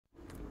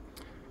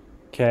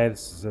Okay,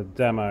 this is a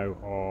demo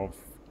of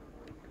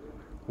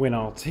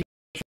WinRT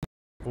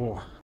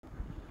or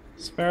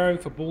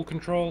Sphero for ball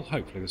control.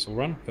 Hopefully this will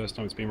run. First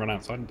time it's been run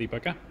outside in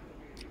debugger.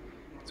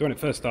 So when it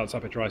first starts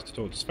up, it tries to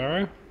talk to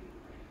Sphero.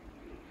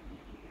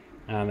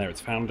 And there, it's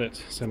found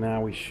it. So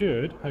now we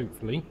should,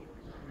 hopefully,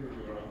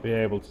 be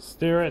able to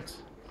steer it.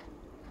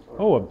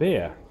 Oh, a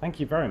beer. Thank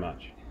you very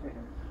much.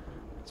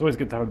 It's always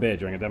good to have a beer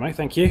during a demo,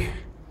 thank you.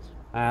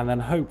 And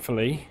then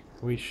hopefully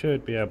we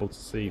should be able to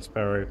see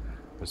Sphero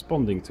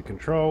responding to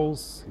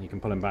controls. You can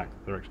pull him back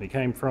the direction he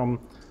came from,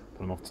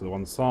 pull him off to the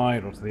one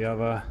side or to the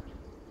other.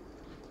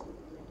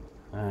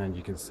 And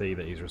you can see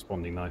that he's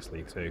responding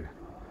nicely to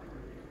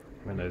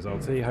Windows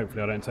RT.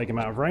 Hopefully I don't take him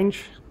out of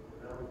range.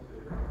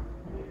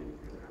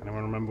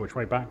 Anyone remember which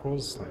way back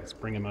was? Let's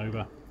bring him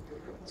over.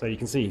 So you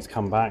can see he's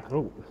come back.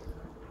 Oh.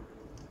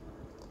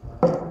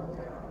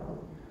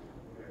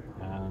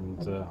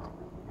 And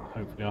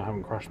hopefully I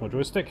haven't crashed my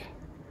joystick.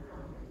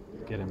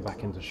 Get him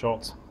back into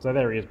shot. So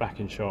there he is, back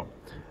in shot.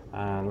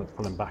 And let's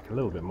pull him back a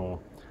little bit more.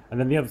 And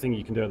then the other thing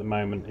you can do at the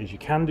moment is you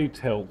can do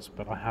tilt,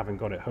 but I haven't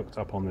got it hooked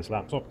up on this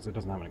laptop because it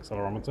doesn't have an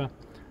accelerometer.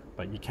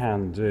 But you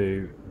can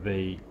do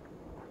the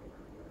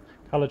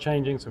color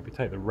changing. So if we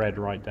take the red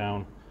right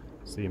down,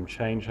 see him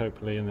change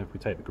hopefully, and if we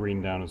take the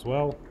green down as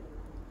well,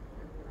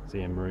 see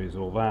him lose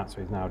all that.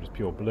 So he's now just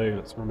pure blue.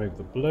 Let's remove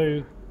the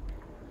blue,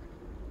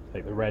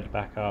 take the red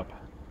back up.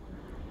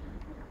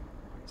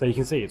 So you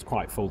can see it's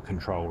quite full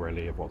control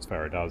really of what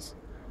Sphero does.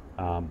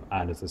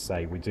 And as I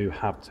say, we do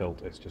have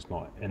tilt, it's just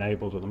not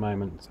enabled at the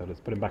moment. So let's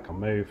put him back on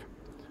move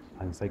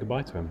and say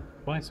goodbye to him.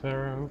 Bye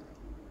Sphero.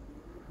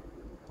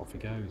 Off he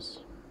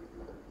goes.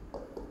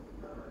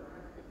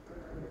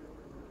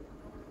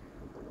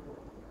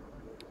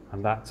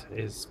 And that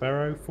is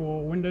Sphero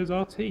for Windows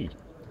RT.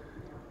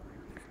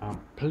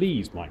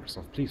 Please,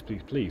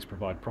 Microsoft, please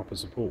provide proper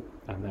support,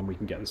 and then we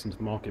can get this into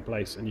the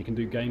marketplace and you can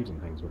do games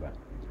and things with it.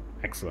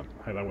 Excellent,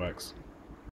 I hope that works.